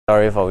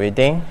Sorry for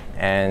waiting.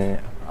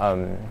 And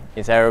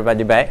is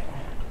everybody back?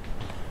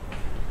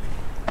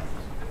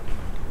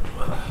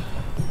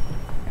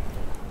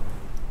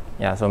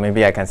 Yeah, so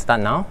maybe I can start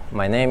now.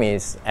 My name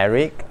is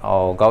Eric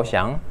or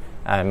Xiang.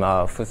 I'm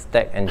a full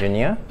stack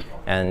engineer,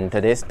 and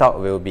today's talk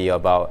will be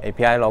about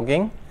API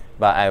logging,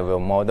 but I will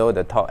model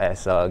the talk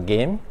as a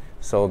game.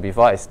 So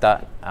before I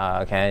start,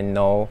 can I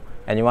know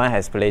anyone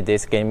has played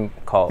this game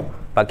called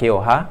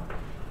Oha?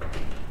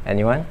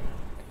 Anyone?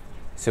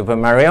 Super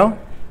Mario?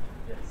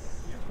 Yes.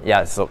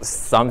 Yeah, so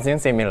something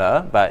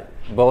similar, but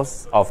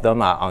both of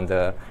them are on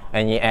the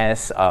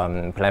NES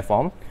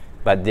platform.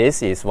 But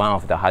this is one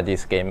of the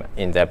hardest games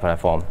in their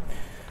platform.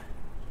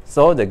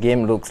 So the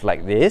game looks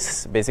like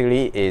this.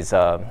 Basically, it's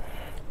a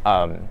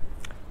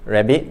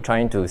rabbit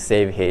trying to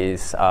save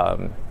his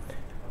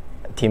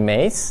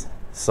teammates.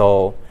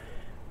 So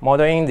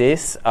modeling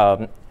this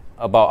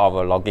about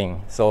our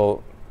logging.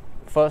 So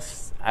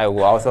first, I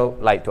would also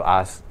like to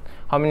ask,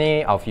 how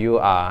many of you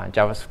are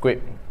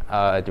JavaScript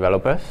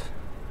developers?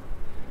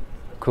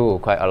 Cool,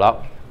 quite a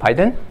lot.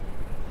 Python?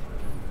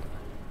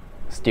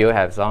 Still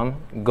have some.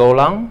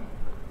 Golang?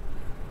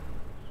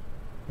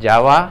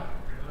 Java?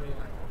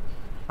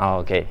 Oh,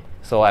 okay,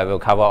 so I will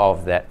cover all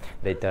of that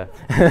later.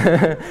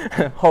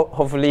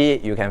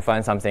 Hopefully you can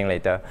find something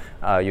later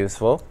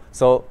useful.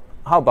 So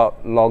how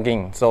about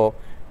logging? So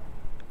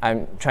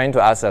I'm trying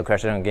to ask a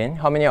question again.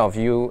 How many of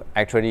you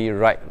actually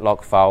write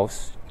log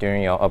files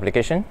during your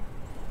application?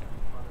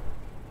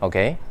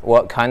 Okay,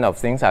 what kind of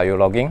things are you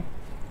logging?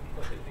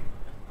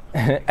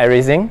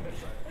 Everything?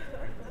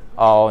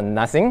 Or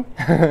nothing?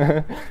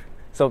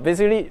 So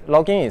basically,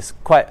 logging is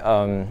quite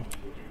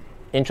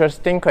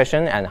interesting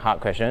question and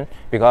hard question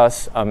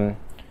because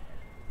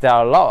there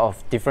are a lot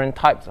of different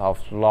types of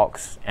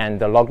logs,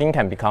 and the logging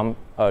can become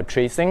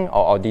tracing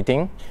or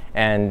auditing.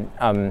 And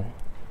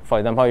for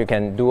example, you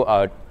can do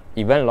a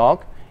event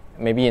log.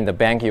 Maybe in the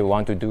bank you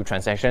want to do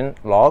transaction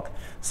log.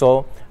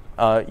 So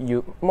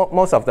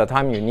most of the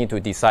time you need to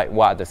decide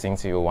what are the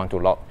things you want to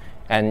log.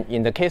 And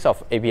in the case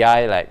of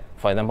API, like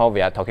for example,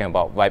 we are talking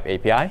about web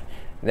API,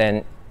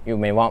 then you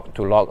may want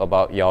to log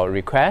about your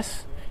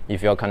requests.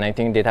 If you're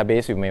connecting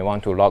database, you may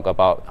want to log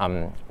about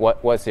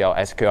what's your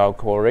SQL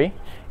query,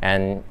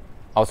 and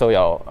also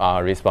your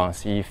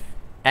response. If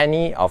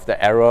any of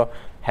the error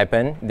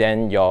happen,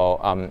 then your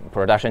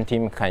production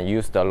team can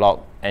use the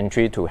log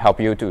entry to help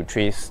you to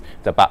trace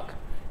the bug.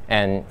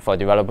 And for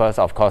developers,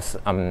 of course,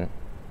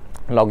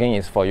 logging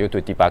is for you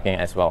to debugging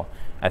as well.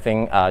 I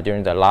think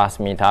during the last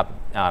meetup,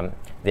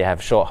 they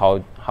have showed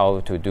how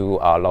to do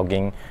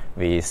logging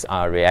with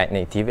React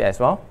Native as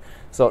well.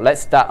 So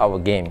let's start our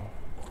game.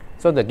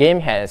 So the game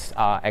has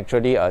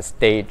actually a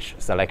stage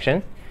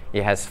selection.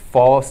 It has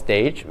 4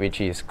 stages,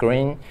 which is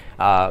green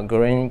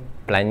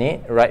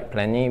planet, red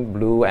planet,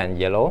 blue, and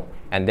yellow.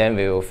 And then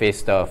we will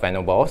face the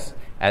final boss.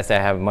 As I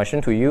have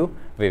mentioned to you,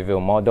 we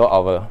will model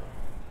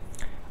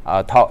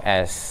our talk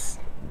as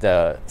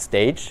the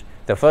stage.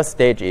 The first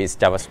stage is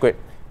JavaScript,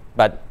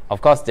 but of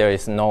course there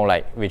is no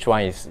like which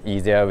one is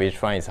easier, which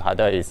one is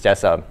harder. It's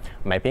just a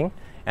mapping.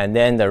 And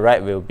then the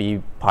right will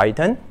be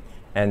Python,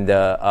 and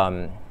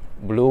the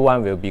blue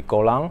one will be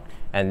Golang,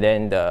 and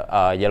then the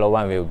yellow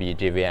one will be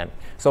JVM.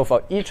 So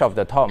for each of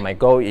the talk, my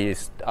goal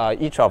is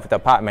each of the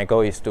part. My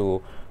goal is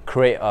to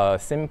create a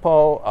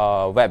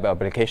simple web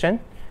application.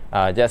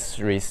 Just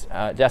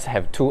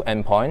have 2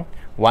 endpoints.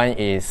 One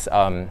is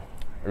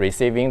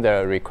receiving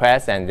the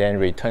request and then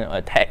return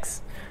a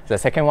text. The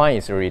second one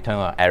is return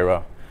an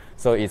error.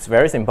 So it's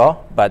very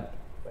simple, but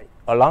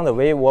along the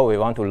way, what we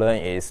want to learn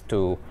is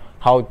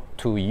how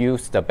to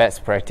use the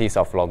best practice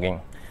of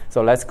logging.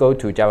 So let's go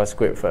to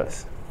JavaScript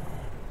first.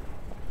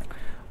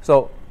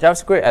 So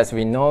JavaScript, as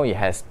we know, it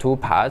has 2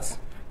 parts.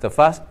 The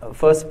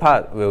first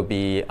part will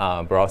be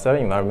browser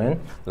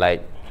environment,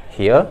 like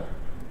here.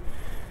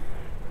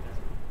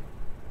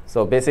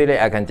 So basically,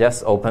 I can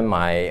just open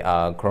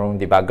my Chrome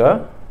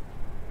debugger.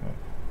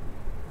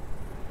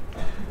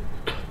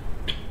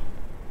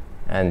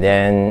 And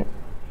then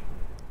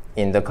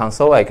in the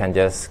console, I can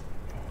just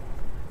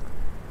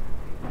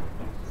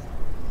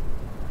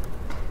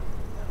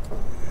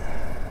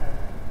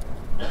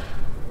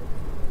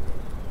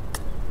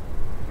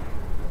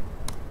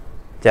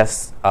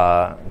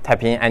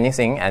type in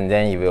anything, and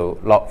then it will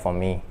log for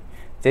me.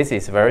 This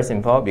is very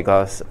simple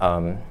because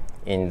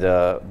in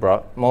the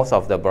most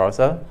of the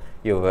browser,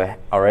 you will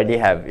already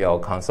have your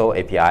console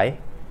API.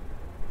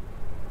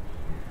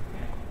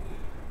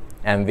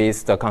 And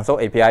with the console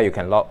API, you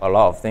can log a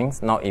lot of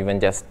things, not even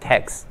just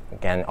text.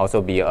 It can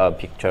also be a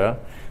picture.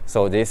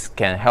 So this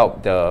can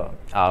help the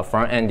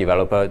front-end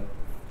developer.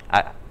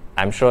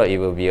 I'm sure it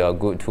will be a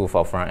good tool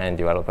for front-end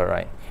developer,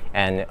 right?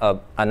 And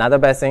another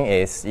best thing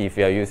is if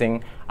you're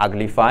using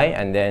Uglify,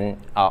 and then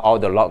all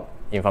the log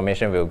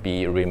information will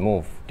be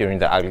removed during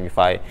the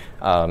Uglify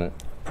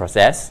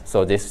process.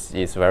 So this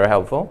is very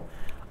helpful.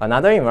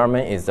 Another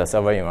environment is the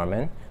server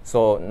environment.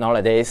 So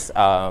nowadays,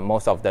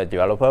 most of the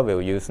developer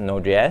will use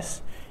Node.js,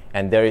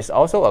 and there is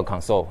also a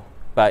console.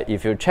 But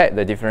if you check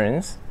the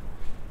difference,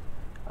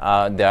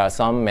 there are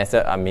some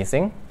methods are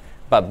missing.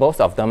 but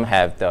both of them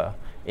have the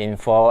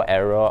info,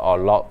 error, or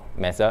log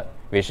method,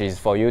 which is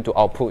for you to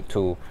output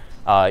to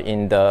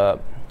in the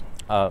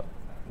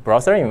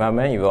browser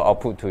environment, you will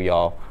output to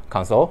your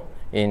console.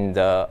 In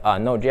the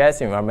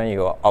Node.js environment, you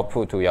will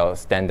output to your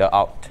standard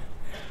out.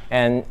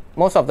 And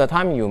most of the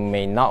time, you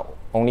may not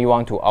only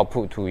want to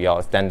output to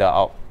your standard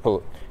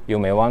output. You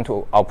may want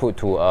to output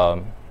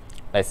to,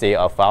 let's say,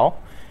 a file,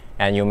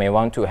 and you may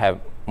want to have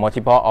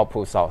multiple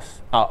output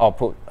source,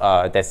 output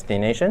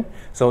destination.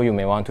 So you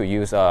may want to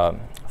use a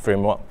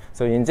framework.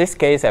 So in this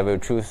case, I will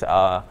choose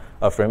a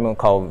framework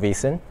called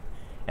Vision,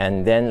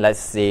 and then let's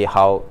see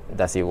how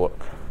does it work.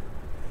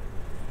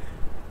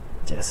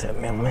 Just a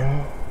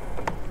moment.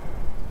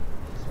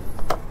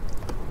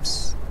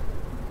 Oops.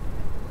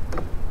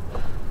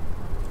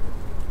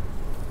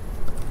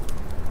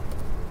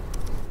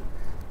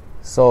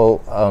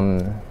 So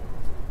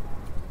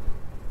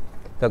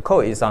the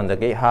code is on the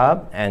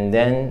GitHub, and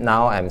then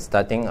now I'm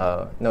starting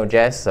a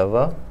Node.js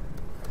server.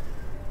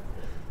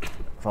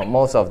 For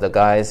most of the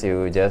guys,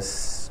 you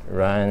just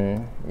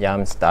run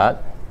yum start.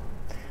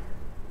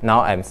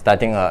 Now I'm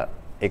starting a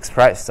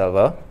Express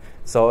server.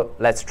 So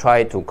let's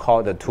try to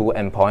call the two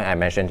endpoints I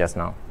mentioned just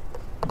now.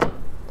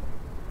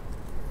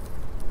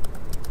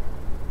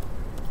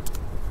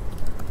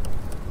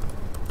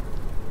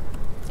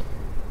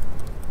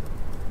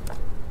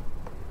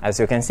 As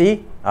you can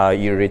see,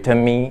 you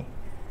return me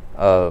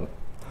a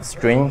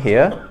string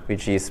here,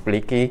 which is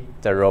Blicky,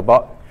 the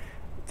robot.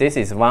 This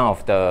is one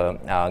of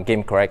the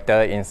game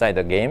character inside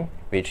the game,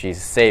 which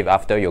is saved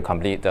after you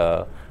complete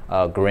the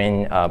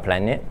green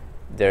planet.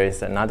 There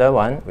is another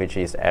one, which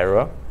is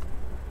error.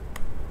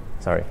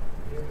 Sorry,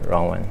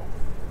 wrong one.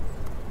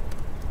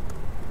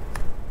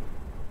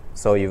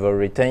 So it will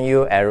return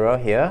you error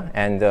here,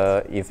 and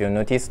if you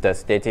notice, the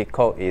static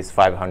code is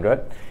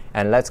 500.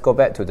 And let's go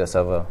back to the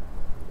server.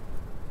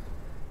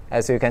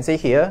 As you can see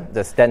here,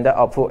 the standard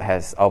output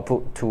has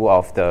output 2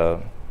 of the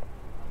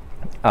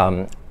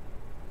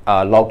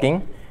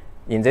logging.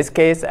 In this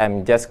case,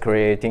 I'm just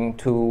creating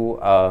 2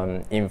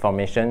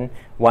 information.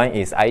 One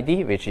is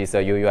ID, which is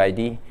a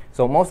UUID.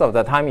 So most of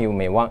the time, you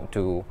may want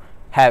to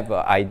have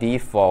an ID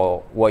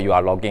for what you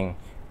are logging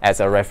as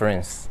a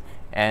reference.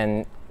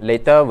 And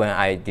later, when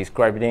I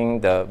describing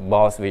the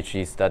boss, which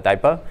is the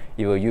diaper,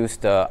 you will use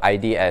the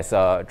ID as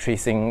a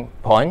tracing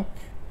point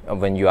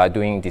when you are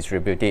doing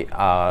distributed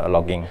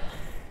logging.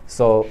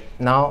 So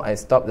now I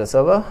stop the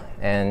server,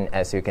 and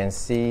as you can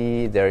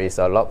see, there is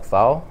a log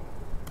file,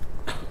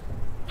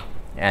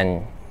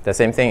 and the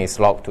same thing is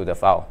logged to the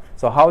file.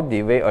 So how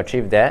did we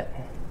achieve that?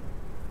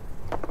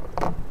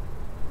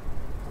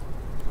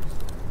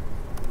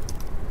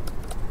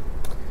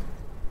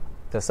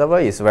 The server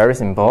is very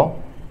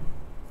simple.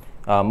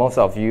 Most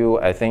of you,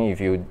 I think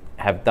if you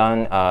have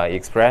done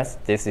Express,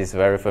 this is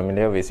very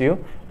familiar with you.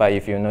 But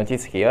if you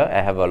notice here, I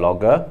have a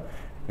logger,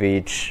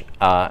 which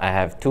I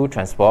have 2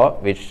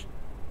 transport, which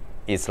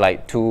is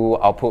like 2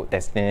 output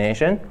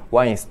destination.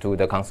 One is to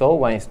the console,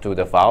 one is to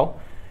the file.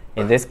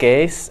 In this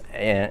case,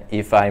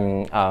 if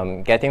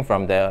I'm getting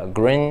from the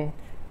green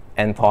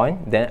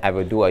endpoint, then I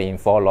will do an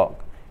info log.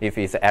 If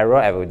it's error,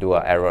 I will do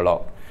an error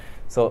log.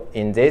 So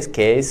in this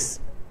case,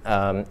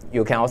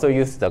 you can also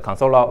use the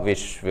console log,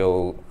 which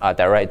will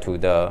direct to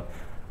the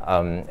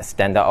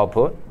standard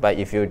output. But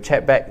if you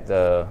check back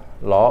the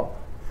log,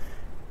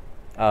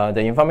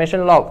 the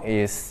information log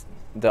is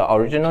the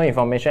original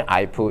information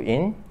I put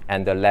in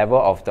and the level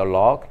of the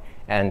log,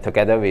 and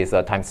together with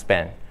the time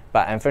span.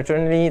 But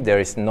unfortunately, there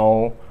is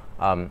no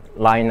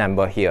line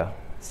number here.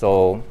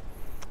 So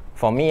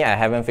for me, I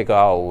haven't figured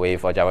out a way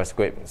for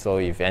JavaScript. So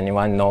if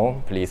anyone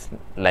knows, please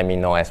let me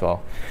know as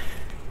well.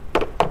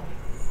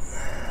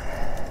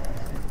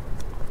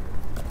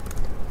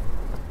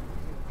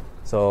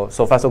 So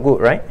far so good,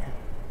 right?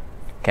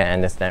 Can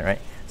understand, right?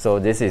 So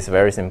this is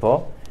very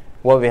simple.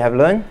 What we have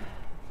learned,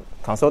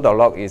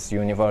 console.log is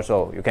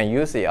universal. You can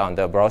use it on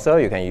the browser.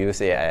 You can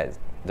use it at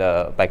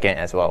the backend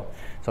as well.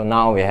 So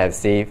now we have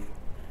saved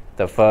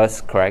the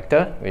first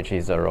character, which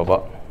is a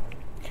robot.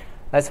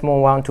 Let's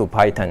move on to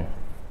Python.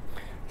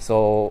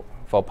 So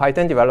for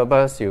Python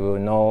developers, you will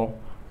know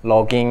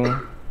logging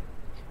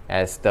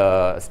as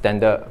the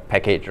standard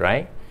package,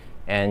 right?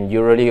 And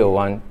usually you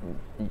want,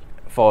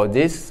 for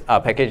this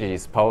package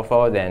is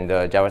powerful than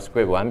the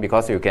JavaScript one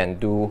because you can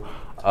do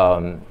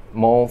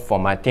more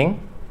formatting,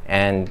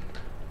 and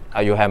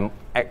you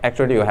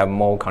have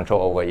more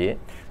control over it.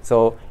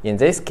 So in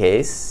this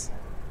case,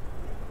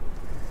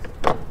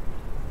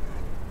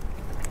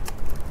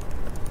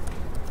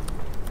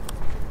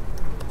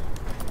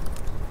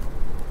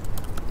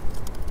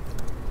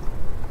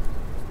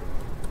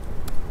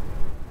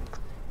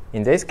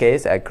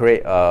 I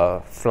create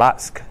a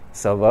Flask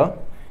server,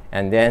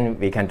 and then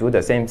we can do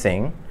the same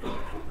thing.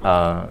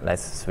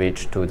 Let's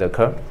switch to the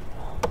curve.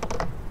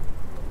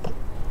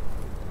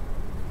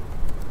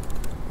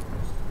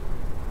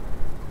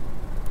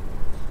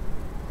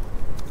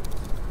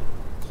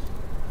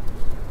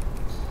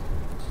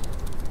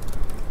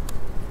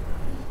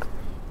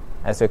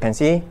 As you can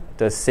see,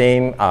 the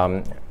same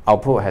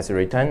output has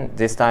returned.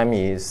 This time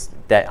is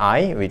that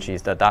I, which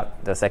is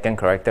the second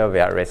character we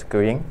are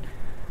rescuing.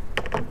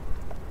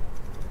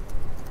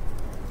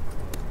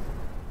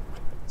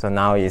 So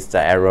now it's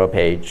the error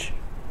page.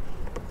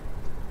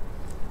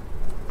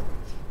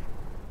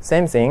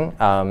 Same thing,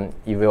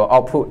 it will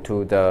output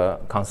to the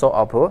console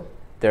output.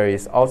 There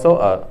is also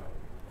a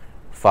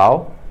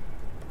file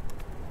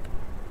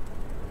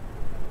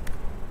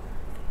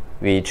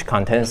which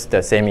contains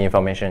the same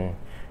information.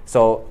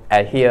 So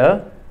at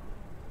here,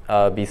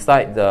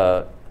 beside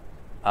the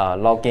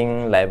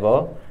logging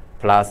level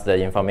plus the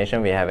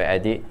information we have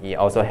added, it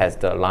also has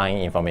the line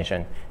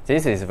information.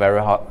 This is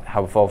very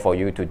helpful for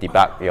you to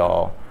debug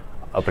your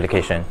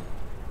application.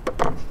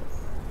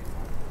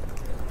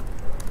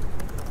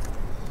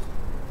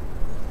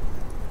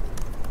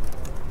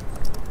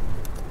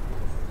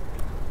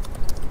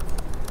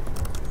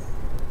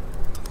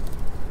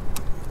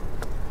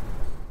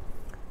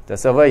 The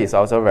server is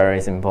also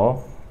very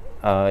simple.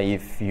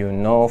 If you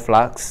know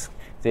Flux,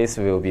 this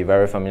will be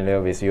very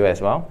familiar with you as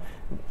well.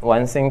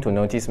 One thing to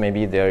notice,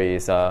 maybe there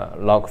is a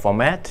log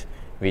format,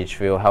 which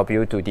will help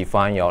you to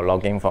define your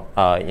logging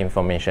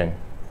information.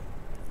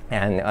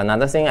 And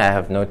another thing I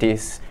have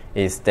noticed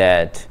is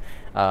that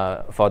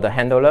for the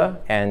handler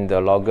and the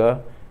logger,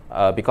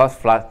 because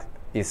Flux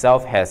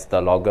itself has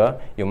the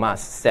logger, you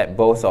must set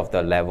both of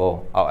the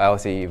level, or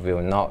else it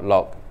will not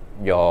log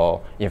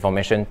your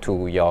information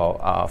to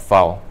your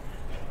file.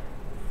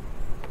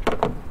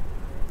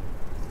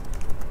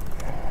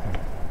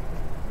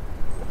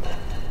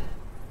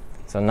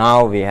 So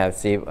now we have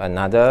saved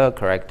another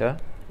character.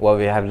 What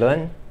we have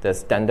learned, the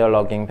standard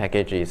logging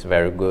package is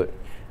very good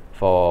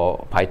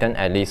for Python,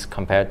 at least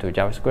compared to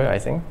JavaScript, I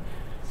think.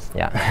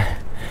 Yeah.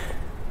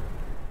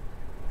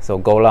 So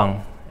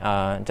Golang.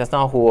 Just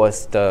now, who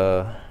was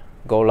the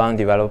Golang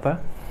developer?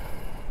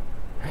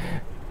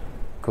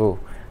 Cool.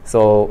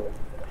 So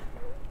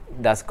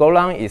does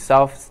Golang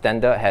itself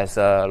standard has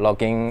a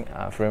logging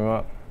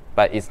framework,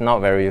 but it's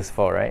not very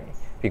useful, right?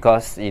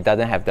 Because it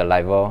doesn't have the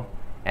level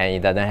and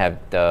it doesn't have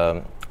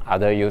the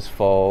other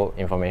useful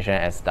information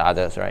as the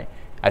others, right?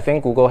 I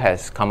think Google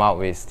has come out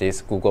with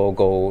this Google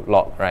Go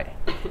log, right?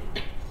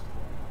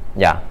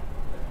 Yeah.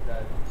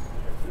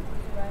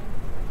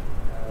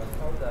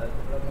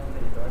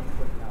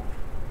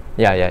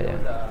 Yeah.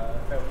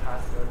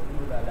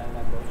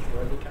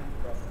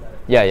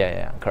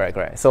 Yeah,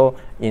 correct. So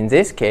in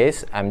this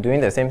case, I'm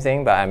doing the same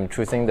thing, but I'm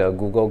choosing the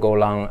Google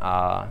Golang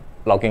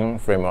logging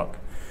framework.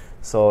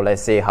 So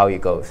let's see how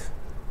it goes.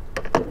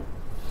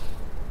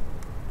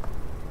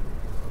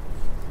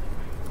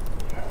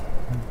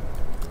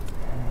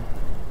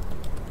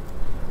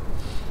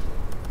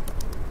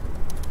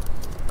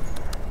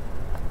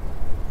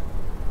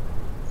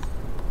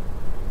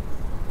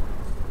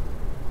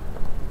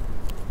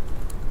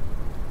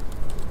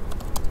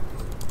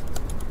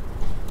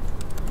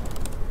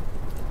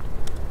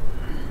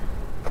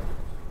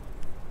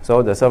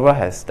 So the server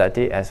has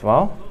started as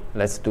well.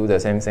 Let's do the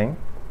same thing.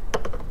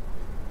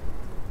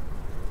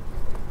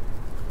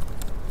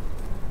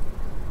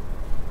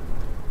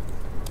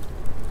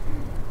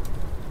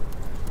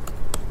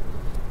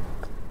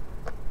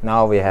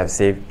 Now we have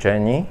saved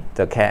journey,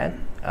 the cat.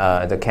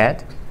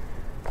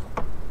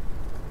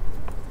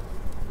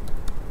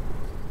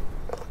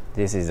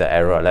 This is the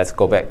error. Let's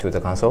go back to the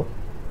console.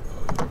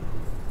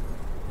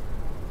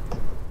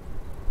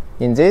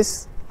 In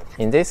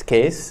this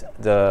case,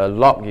 the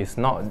log is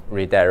not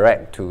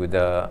redirect to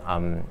the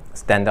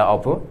standard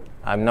output.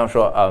 I'm not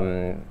sure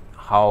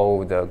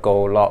how the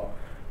Go log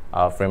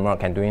framework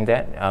can do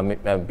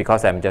that.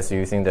 Because I'm just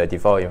using the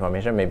default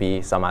information,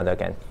 maybe some other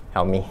can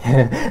help me.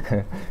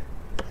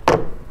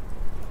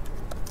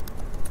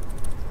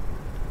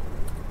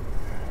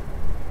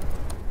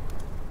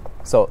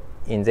 So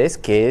in this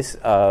case,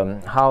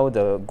 how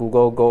the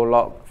Google Go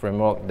log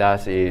framework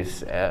does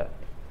is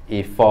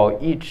if for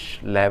each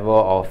level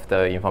of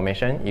the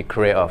information, you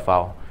create a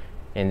file.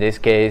 In this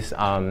case,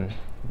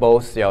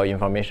 both your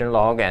information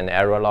log and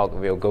error log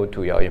will go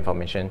to your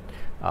information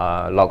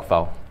log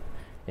file.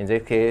 In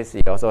this case,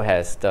 it also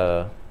has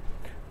the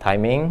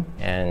timing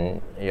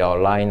and your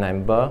line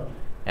number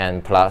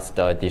and plus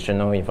the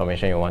additional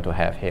information you want to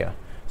have here.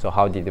 So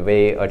how did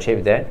we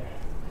achieve that?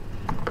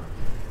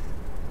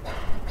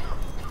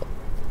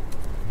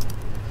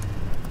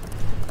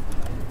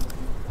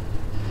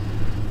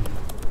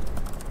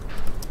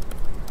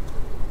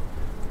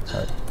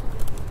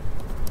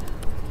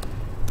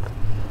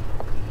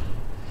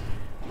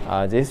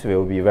 This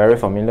will be very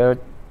familiar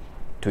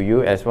to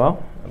you as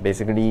well.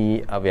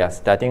 Basically, we are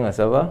starting a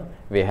server.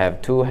 We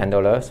have two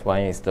handlers.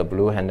 One is the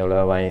blue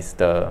handler, one is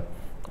the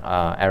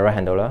error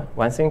handler.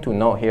 One thing to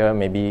note here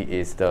maybe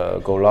is the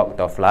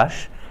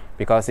golog.flush,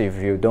 because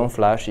if you don't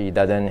flush, it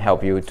doesn't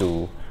help you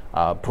to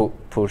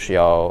push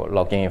your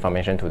logging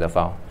information to the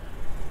file.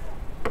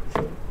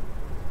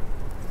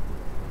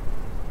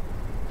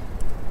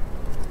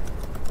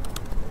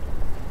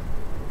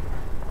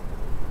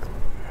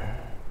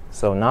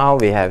 So now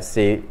we have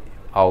saved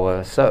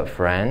our third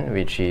friend,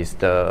 which is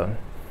the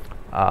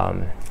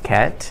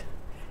cat.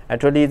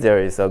 Actually, there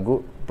is a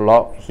good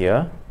block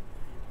here.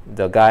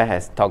 the guy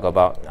has talked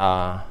about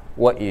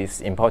what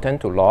is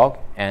important to log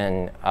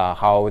and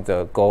how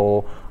the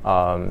Go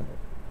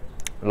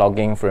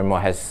logging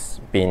framework has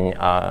been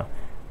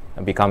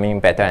becoming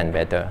better and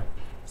better.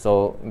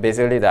 So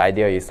basically the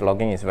idea is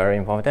logging is very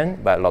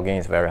important, but logging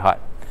is very hard.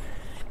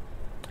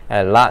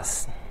 At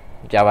last,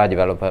 Java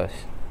developers.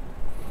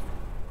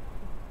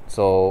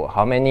 So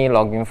how many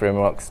logging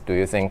frameworks do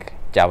you think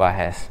Java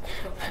has?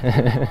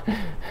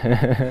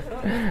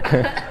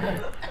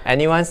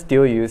 Anyone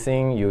still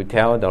using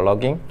util the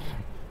logging?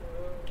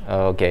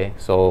 Okay,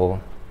 so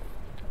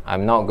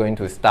I'm not going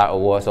to start a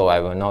war, so I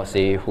will not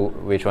say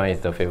which one is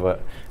the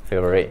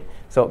favorite.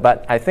 So,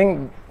 but I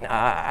think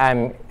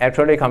I'm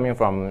actually coming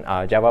from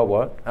Java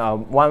world.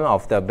 One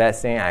of the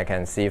best thing I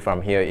can see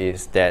from here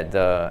is that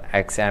the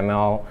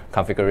XML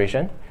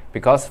configuration,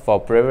 because for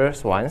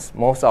previous ones,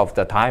 most of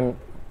the time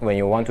when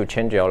you want to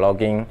change your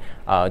logging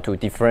to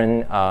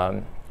different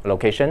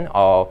location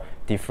or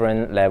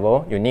different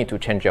level, you need to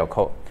change your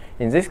code.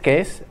 In this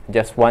case,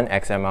 just one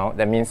XML.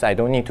 That means I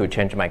don't need to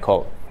change my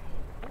code.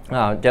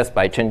 Just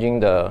by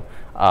changing the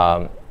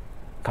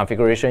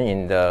configuration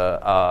in the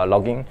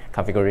logging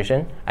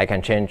configuration, I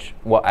can change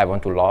what I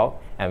want to log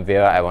and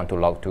where I want to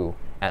log to,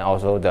 and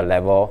also the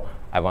level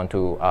I want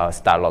to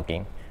start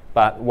logging.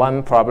 But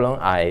one problem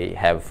I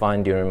have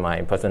found during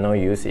my personal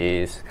use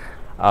is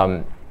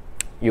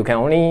you can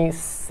only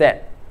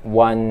set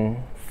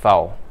one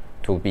file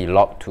to be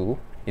logged to.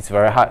 It's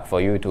very hard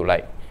for you to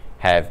like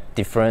have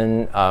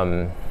different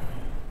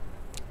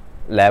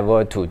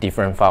level to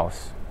different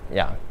files.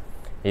 Yeah.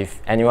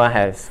 If anyone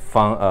has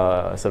found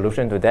a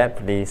solution to that,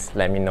 please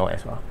let me know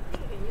as well. You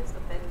can use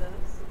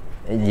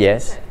appenders.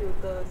 Yes.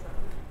 Filters.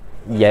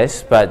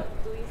 Yes, but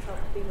Doing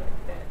something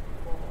like that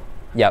for.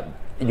 Yeah,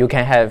 you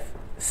can have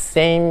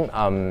same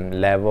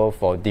level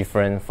for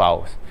different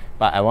files,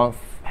 but I want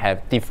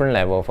have different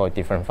level for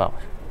different files.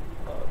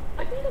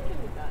 I think that can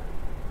be done.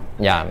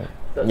 Yeah,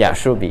 yeah,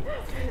 should be.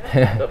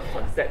 The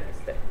concept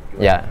is that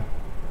you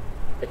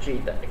actually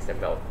the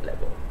XML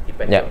level,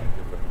 depending on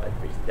different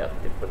libraries, there are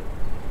different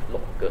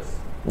loggers.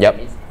 Yep. That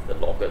means the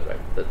loggers,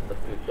 right? The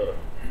filter.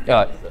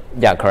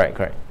 Yeah,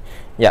 correct.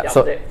 Yeah,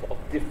 so for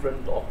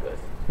different loggers,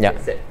 yeah.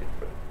 set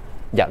different.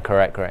 Yeah,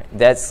 correct.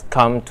 That's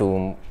come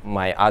to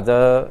my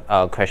other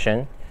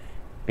question,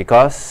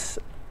 because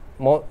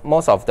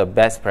most of the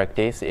best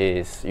practice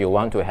is you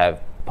want to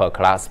have per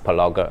class per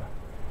logger,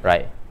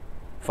 right?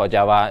 For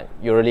Java,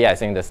 usually I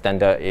think the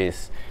standard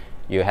is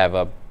you have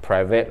a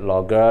private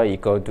logger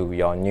equal to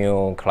your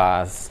new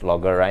class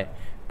logger, right?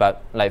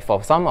 But like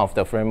for some of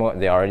the framework,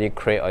 they already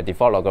create a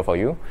default logger for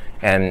you.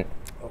 And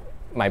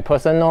my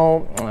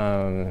personal,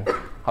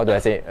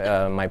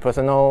 my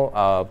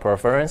personal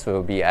preference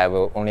will be I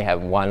will only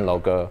have one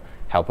logger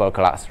helper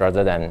class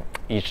rather than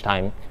each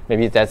time.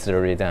 Maybe that's the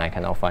reason I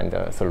cannot find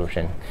the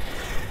solution.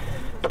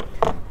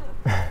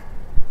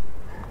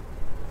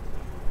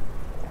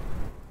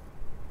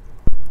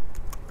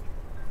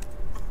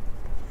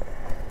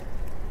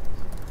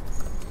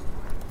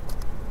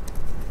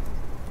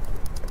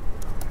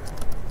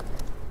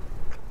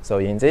 So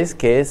in this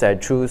case, I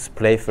choose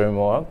Play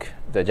Framework,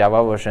 the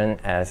Java version,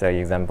 as an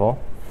example.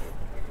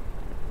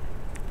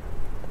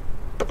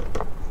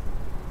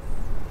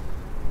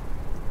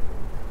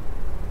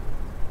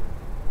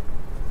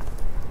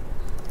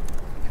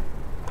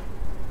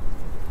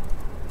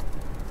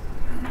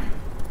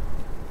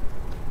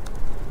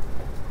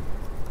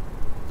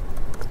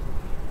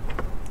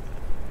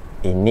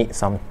 It needs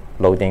some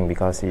loading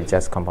because it's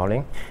just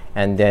compiling.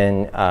 And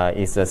then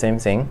it's the same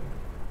thing.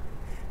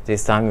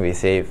 This time we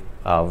save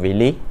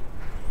Willy.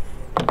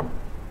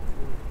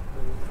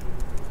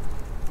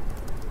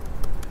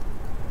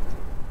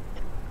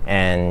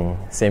 And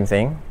same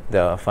thing,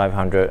 the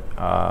 500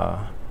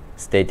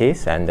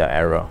 status and the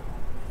error.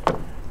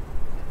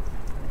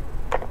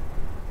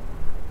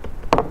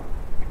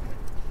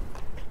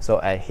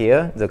 So at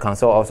here, the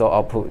console also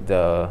output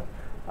the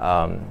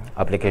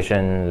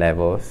application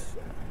levels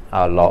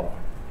log.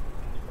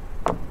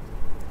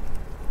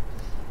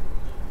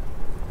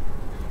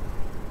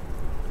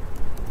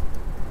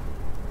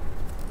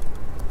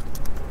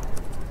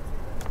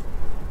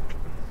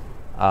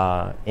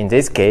 In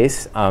this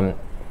case,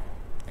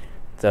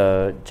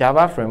 the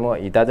Java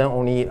framework, it doesn't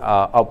only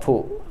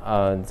output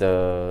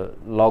the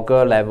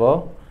logger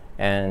level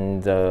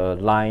and the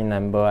line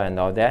number and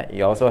all that.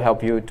 It also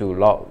helps you to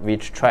log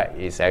which track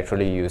is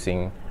actually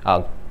using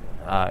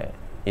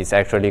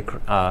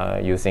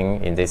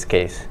using in this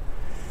case.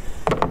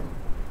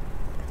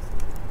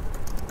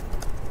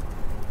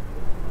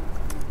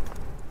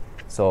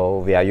 So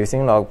we are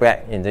using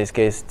logback. In this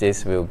case,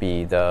 this will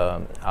be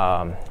the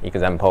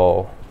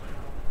example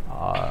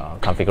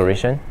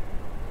configuration.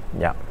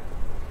 Yeah.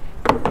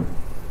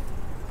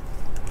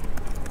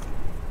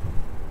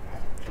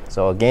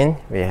 So again,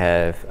 we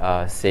have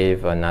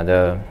saved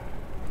another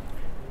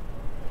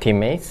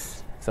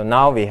teammates. So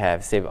now we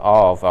have saved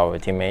all of our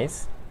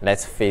teammates.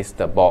 Let's face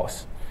the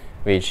boss,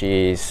 which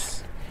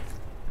is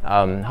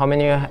how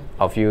many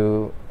of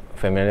you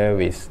familiar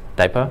with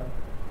diaper?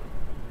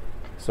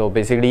 So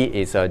basically,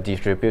 it's a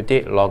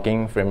distributed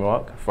logging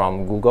framework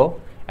from Google.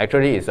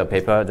 Actually, it's a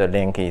paper. The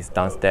link is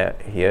downstairs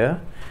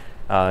here.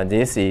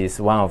 This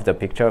is one of the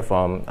pictures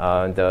from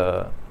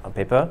the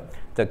paper.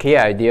 The key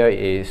idea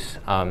is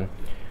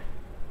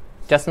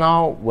just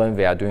now when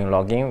we are doing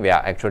logging, we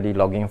are actually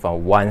logging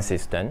from one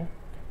system.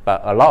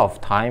 But a lot of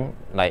time,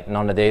 like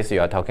nowadays,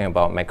 you are talking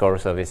about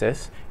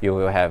microservices. You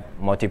will have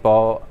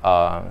multiple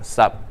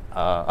sub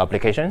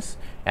applications,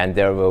 and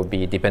there will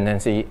be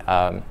dependency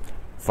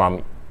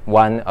from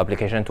one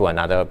application to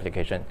another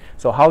application.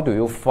 So how do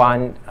you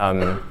find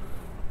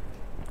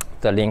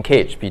the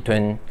linkage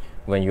between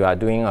when you are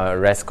doing a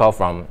REST call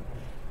from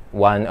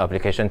one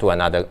application to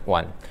another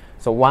one?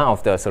 So one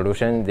of the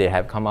solutions they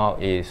have come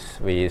out is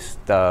with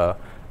the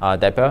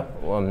paper.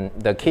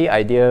 The key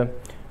idea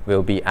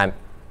will be, I'm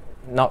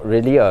not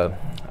really a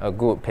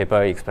good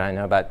paper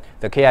explainer, but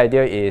the key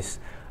idea is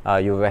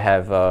you will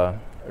have a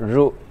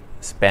root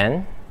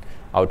span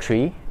or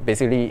tree.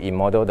 Basically, you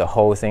model the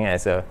whole thing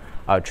as a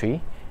tree.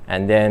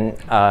 And then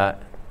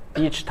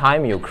each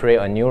time you create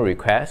a new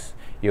request,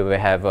 you will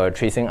have a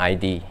tracing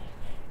ID.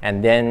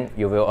 And then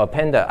you will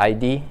append the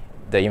ID,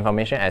 the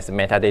information as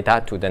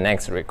metadata to the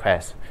next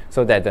request,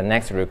 so that the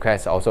next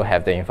request also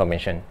have the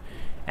information.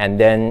 And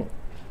then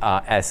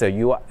as a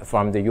UI,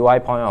 from the UI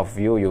point of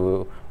view, you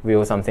will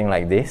view something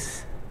like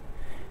this,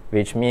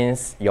 which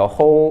means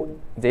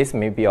this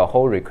may be your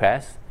whole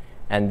request,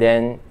 and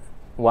then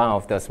one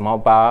of the small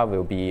bar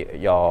will be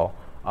your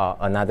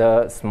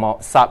another small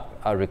sub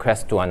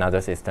request to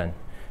another system.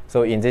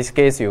 So in this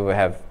case, you will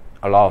have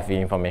a lot of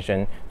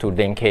information to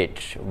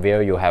linkage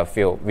where you have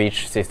field,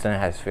 which system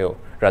has field,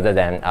 rather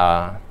than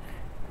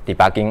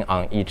debugging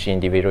on each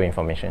individual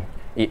information,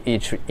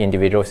 each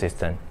individual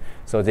system.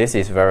 So this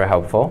is very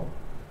helpful.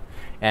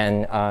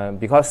 And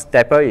because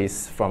Dapper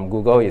is from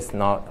Google, it's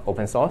not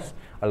open source,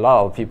 a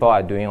lot of people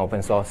are doing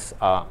open source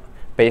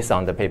based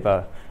on the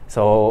paper.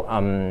 So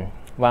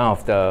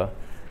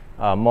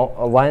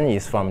one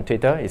is from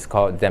Twitter, it's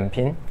called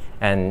Zampin,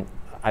 and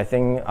I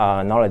think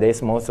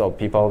nowadays most of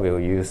people will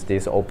use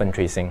this open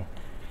tracing.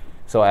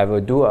 So I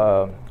will do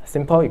a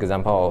simple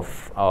example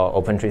of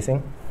open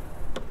tracing.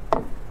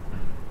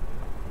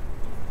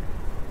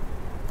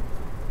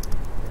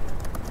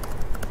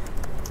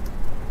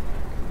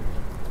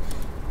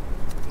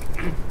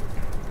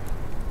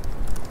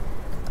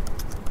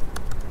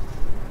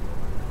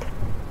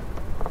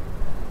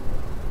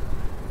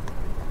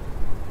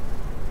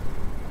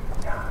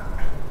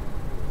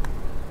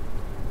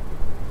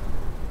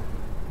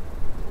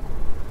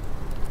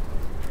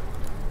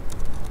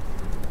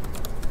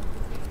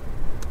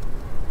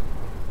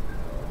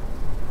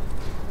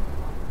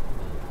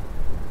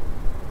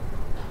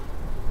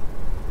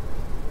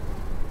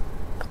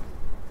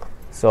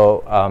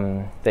 So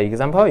the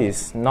example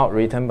is not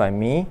written by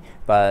me,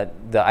 but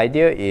the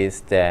idea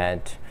is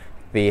that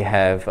we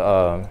have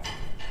a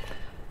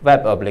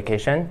web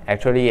application.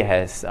 Actually, it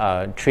has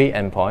 3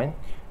 endpoints.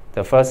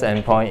 The first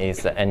endpoint is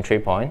the entry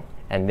point,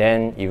 and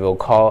then you will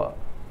call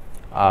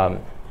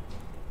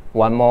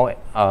one more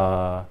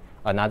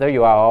another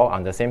URL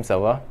on the same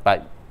server.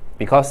 But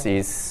because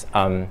it's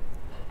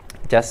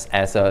just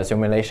as a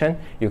simulation,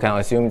 you can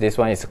assume this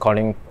one is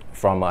calling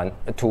from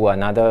to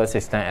another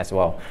system as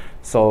well.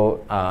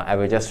 So I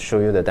will just show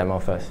you the demo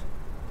first.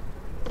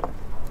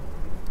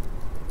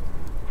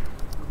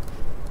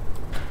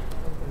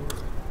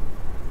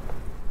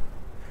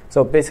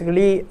 So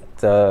basically,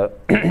 the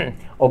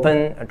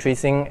open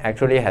tracing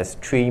actually has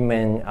 3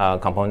 main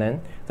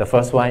components. The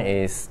first one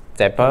is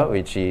Dapper,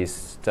 which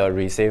is the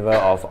receiver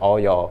of all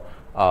your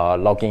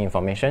logging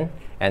information.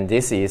 And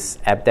this is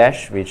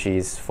AppDash, which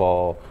is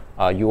for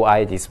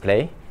UI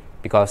display,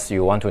 because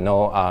you want to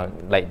know,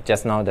 like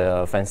just now,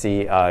 the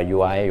fancy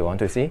UI you want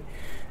to see.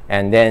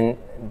 And then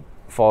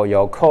for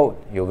your code,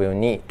 you will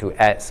need to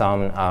add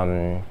some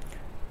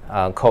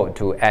code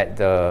to add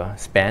the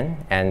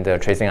span and the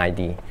tracing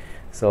ID.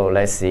 So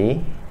let's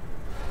see.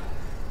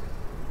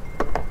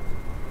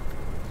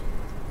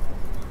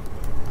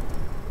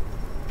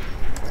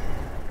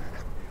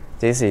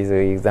 This is the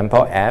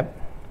example app.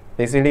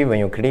 Basically, when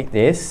you click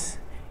this,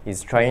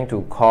 it's trying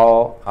to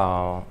call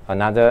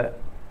another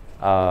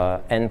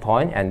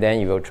endpoint, and then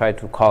you will try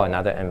to call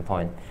another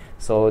endpoint.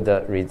 So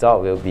the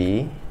result will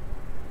be,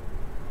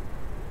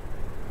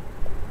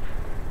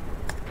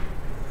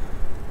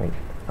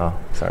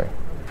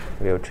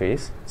 will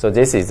trace. So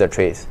this is the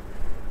trace.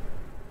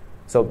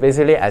 So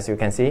basically, as you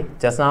can see,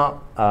 just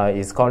now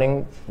it's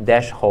calling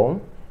dash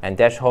home, and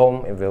dash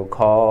home it will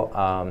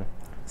call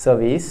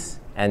service,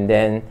 and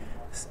then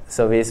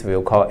service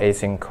will call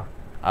async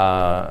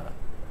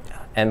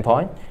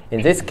endpoint.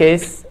 In this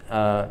case,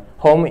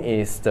 home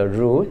is the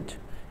root,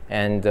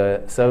 and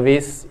the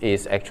service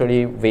is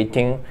actually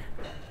waiting.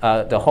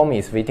 The home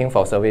is waiting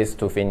for service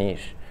to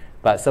finish,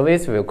 but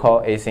service will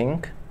call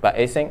async. But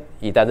async,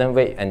 it doesn't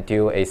wait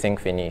until async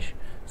finish.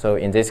 So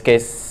in this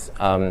case,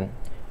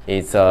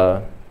 it's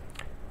a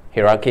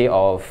hierarchy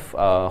of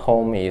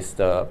home is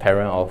the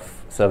parent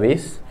of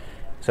service.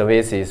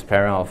 Service is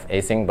parent of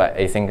async, but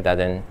async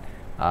doesn't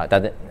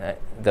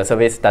the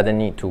service doesn't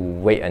need to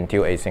wait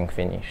until async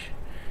finish.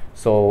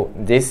 So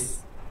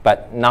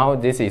but now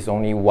this is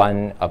only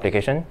one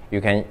application.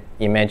 You can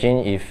imagine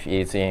if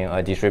it's in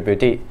a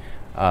distributed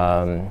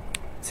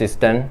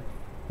system,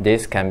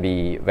 this can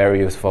be very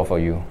useful for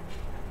you.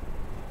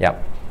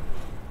 Yep.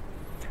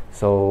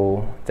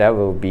 So that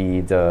will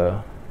be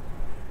the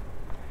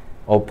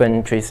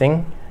open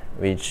tracing,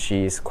 which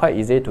is quite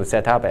easy to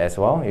set up as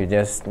well. You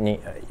just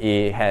need,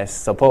 it has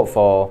support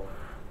for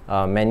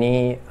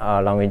many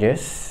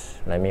languages.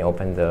 Let me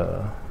open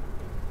the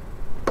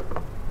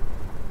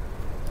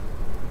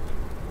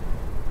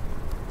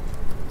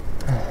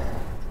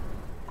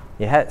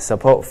it had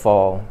support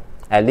for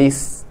at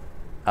least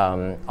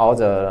all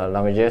the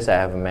languages I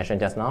have mentioned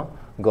just now: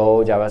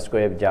 Go,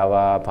 JavaScript,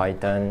 Java,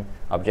 Python,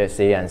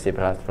 Objective-C, and C++.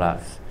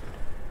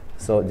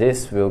 So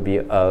this will be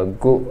a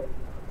good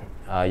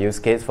use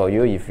case for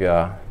you if you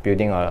are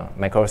building a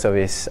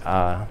microservice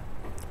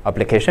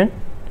application.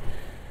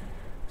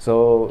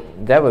 So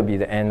that will be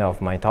the end of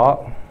my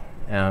talk.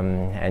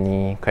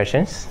 Any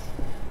questions?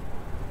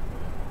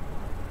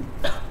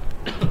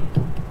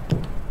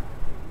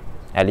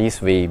 At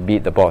least we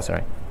beat the boss,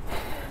 right?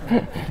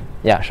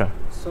 Yeah, sure.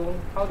 So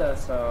how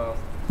does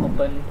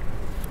open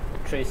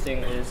tracing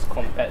is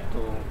compared to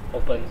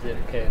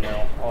OpenZip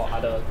kernel or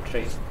other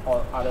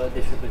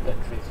distributed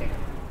tracing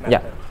methods?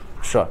 Yeah,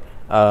 sure.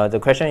 The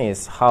question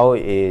is, how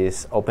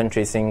is open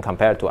tracing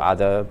compared to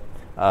other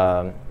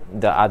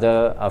the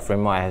other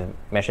framework I have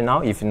mentioned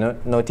now? If you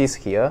notice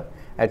here,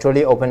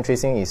 actually open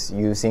tracing is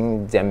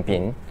using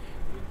Xampin,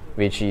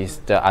 which is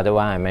the other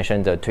one I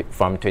mentioned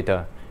from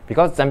Twitter.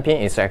 Because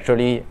Xampin is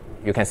actually,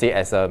 you can see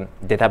as a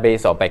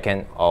database or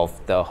backend of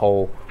the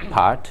whole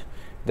part.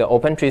 The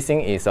open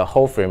tracing is a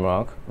whole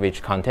framework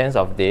which contains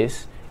of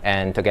this,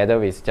 and together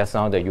with just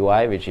now the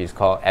UI, which is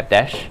called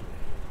AppDash.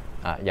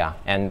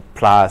 And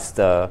plus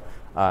the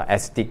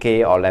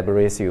SDK or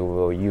libraries you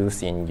will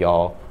use in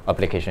your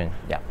application.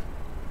 Yeah.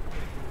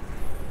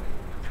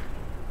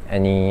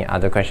 Any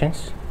other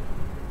questions?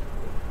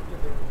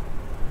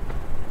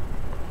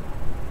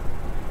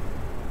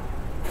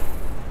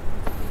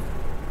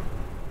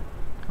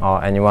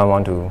 Or anyone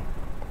want to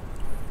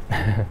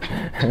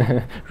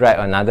write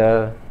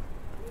another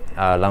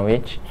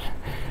language?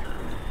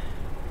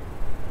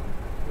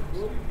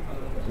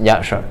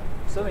 Yeah, sure.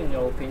 So in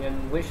your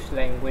opinion, which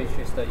language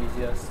is the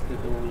easiest to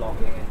do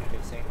logging and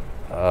tracing?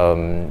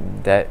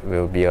 That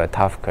will be a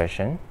tough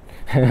question.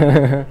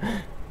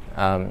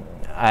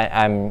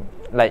 I'm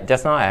like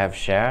just now I have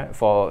shared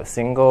for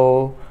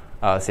single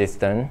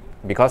system,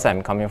 because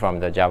I'm coming from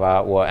the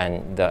Java world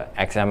and the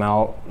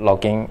XML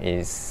logging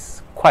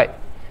is quite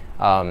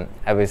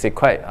I would say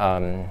quite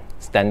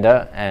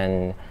standard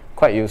and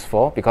quite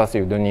useful, because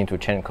you don't need to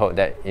change code.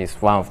 That is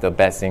one of the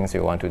best things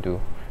you want to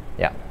do.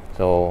 Yeah.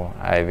 So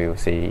I will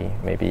say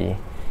maybe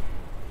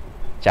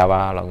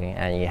Java logging,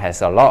 and it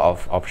has a lot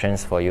of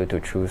options for you to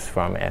choose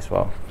from as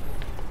well.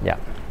 Yeah.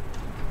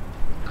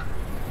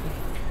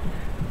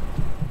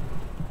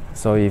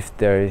 So if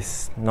there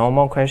is no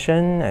more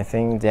question, I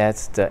think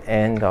that's the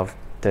end of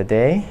the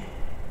day.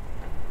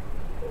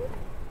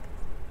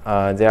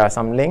 There are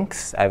some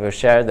links. I will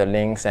share the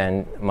links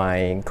and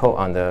my code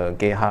on the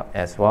GitHub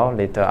as well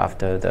later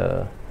after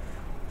the.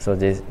 So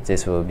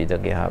this will be the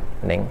GitHub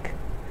link.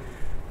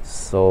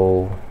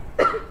 So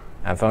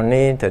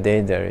unfortunately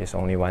today there is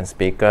only one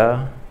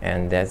speaker,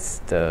 and that's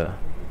the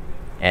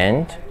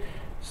end.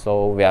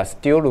 So we are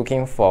still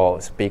looking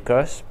for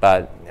speakers,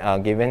 but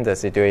given the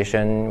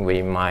situation,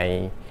 we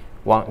might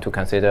want to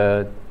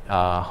consider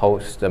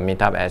host the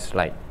meetup as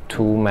like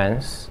 2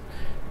 months.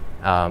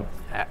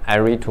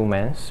 Every 2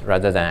 months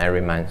rather than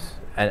every month,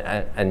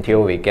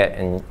 until we get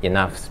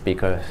enough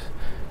speakers.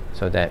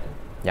 So that,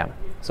 yeah.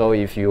 So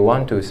if you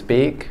want to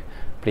speak,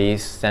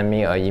 please send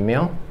me an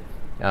email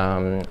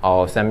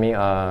or send me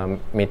a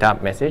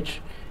meetup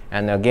message.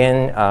 And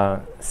again,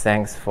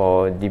 thanks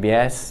for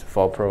DBS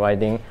for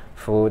providing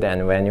food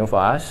and venue for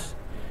us.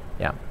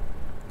 Yeah.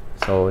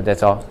 So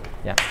that's all.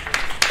 Yeah.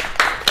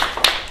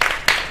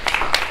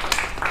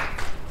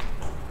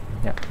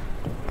 Yeah.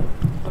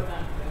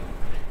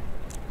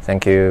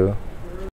 Thank you.